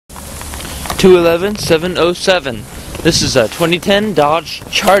211-707. This is a 2010 Dodge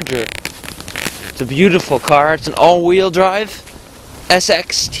Charger. It's a beautiful car. It's an all-wheel drive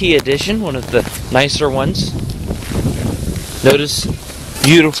SXT edition, one of the nicer ones. Notice,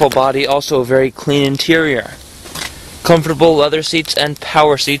 beautiful body, also a very clean interior. Comfortable leather seats and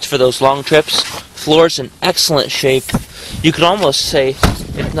power seats for those long trips. Floor's in excellent shape. You could almost say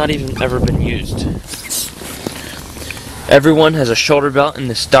it's not even ever been used. Everyone has a shoulder belt in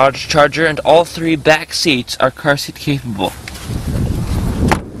this Dodge Charger, and all three back seats are car seat capable.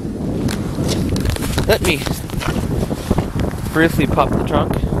 Let me briefly pop the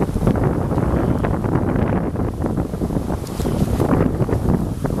trunk.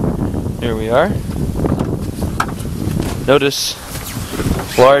 There we are. Notice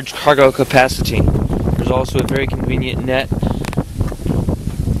large cargo capacity. There's also a very convenient net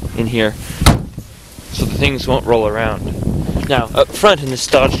in here, so the things won't roll around. Now, up front in this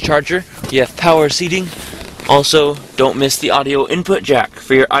Dodge Charger, you have power seating. Also, don't miss the audio input jack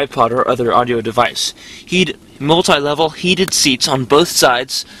for your iPod or other audio device. Multi-level heated seats on both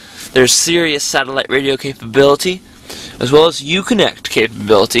sides. There's Sirius satellite radio capability, as well as Uconnect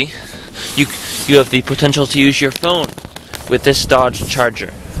capability. You have the potential to use your phone with this Dodge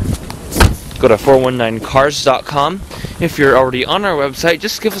Charger. Go to 419cars.com. If you're already on our website,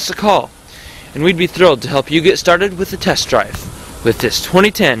 just give us a call, and we'd be thrilled to help you get started with the test drive with this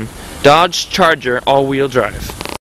 2010 Dodge Charger all-wheel drive.